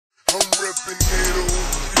Yo,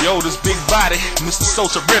 this big body, Mr. So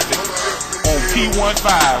Terrific, on P15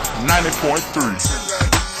 90.3.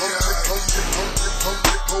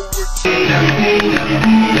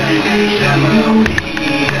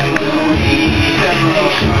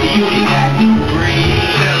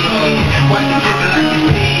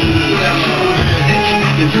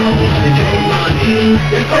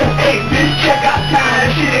 It's 08, bitch, check out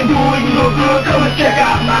time. She ain't doing you no good, come and check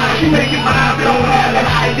out mine. She make it mine, but don't have it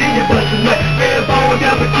high, then you bust a nut. Red bone,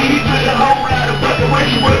 double keys, with a whole lot of bucket. When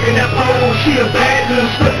she working that pole, she a bad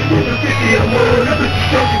little slut. With a 50 or more, number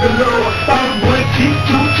she below. I'm 1 cheek,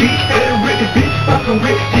 2 cheeks, better with the bitch. Fucking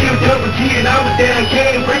with D-double-G, and I'm a damn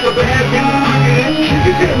can't break a bad bitch. She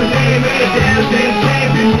can tell my name, and damn, bitch,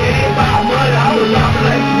 ain't about money. I was mobbing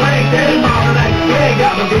like Wayne, daddy mobbing like Wayne.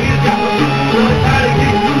 Got my baby, got my suit, one time to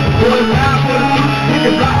get you, one time for the truth. You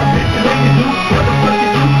can block a bitch and make you do what the fuck you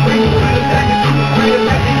do. Bring it back and do, bring it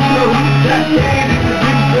back and you know who. That game is the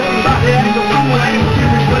bitch, boy, about to act a fool. I ain't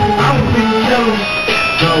serious, but I'm a bitch jealous.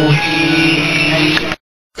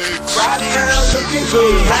 So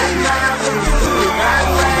right now looking good, right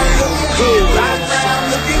now looking good, right now looking good, right now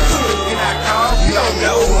looking good. And I call you don't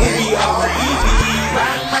know who we are,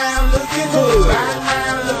 right now looking good, right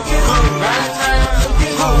now looking good, right now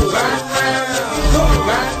looking good, right now looking good,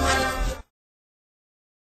 right now.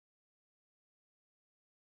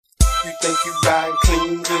 You think you riding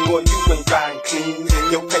clean, and boy you ain't riding clean.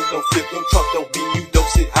 Your paint don't flip, your truck don't beat, you don't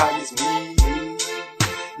sit high as me.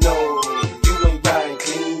 No, you ain't riding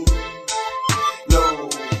clean. No,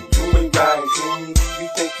 you ain't riding clean. You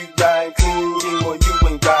think you riding clean, boy you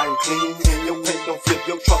ain't riding clean. Your paint don't flip,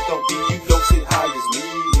 your truck don't beat, you don't sit high as me.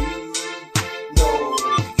 No,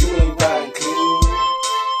 you ain't riding clean.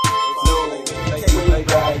 No, you ain't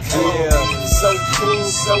riding clean. Yeah, so clean,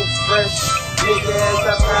 so fresh. Nigga, as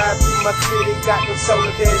I ride through my city, got them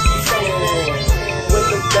solar dash beating.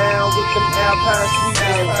 Windows down with them Alpine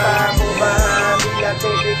sweeping. 5 on behind me, I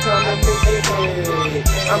think they coming to get me.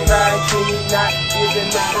 I'm riding clean, not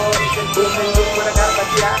giving the fuck. Booming, look what I got my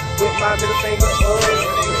yacht with my middle finger up.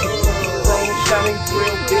 Chrome shining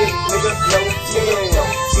grill, big nigga, no 10.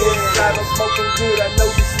 Inside I'm smoking good, I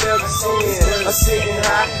know you smell the sin. I'm sitting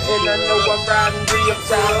high, and I know I'm riding real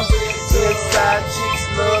time. Inside cheeks,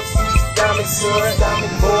 love seats. Diamond sword,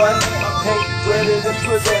 diamond boy, paint wetter than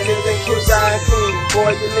pussy, anything pussy, I ain't clean.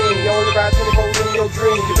 Boy, you lean, you only ride 24 in your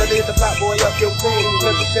dream. You better hit the plot, boy, up your cream.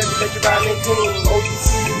 Cause the Chevy that you riding ain't clean. OGC,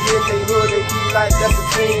 you in they hood, they be like, that's a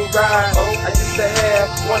clean ride. I used to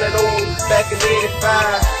have one of those back in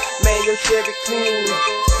 85. Man, your Chevy clean,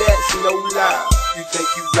 that's no lie. You think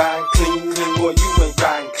you riding clean, boy, you ain't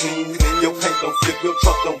riding clean. Your paint don't flip, your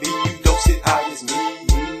truck don't beat, you don't sit high as me.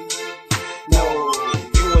 No.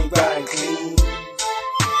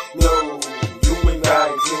 No, you ain't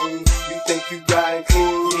riding clean. You think you riding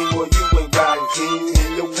clean, boy, you ain't riding clean.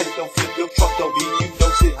 Your paint don't flip, your truck don't beat.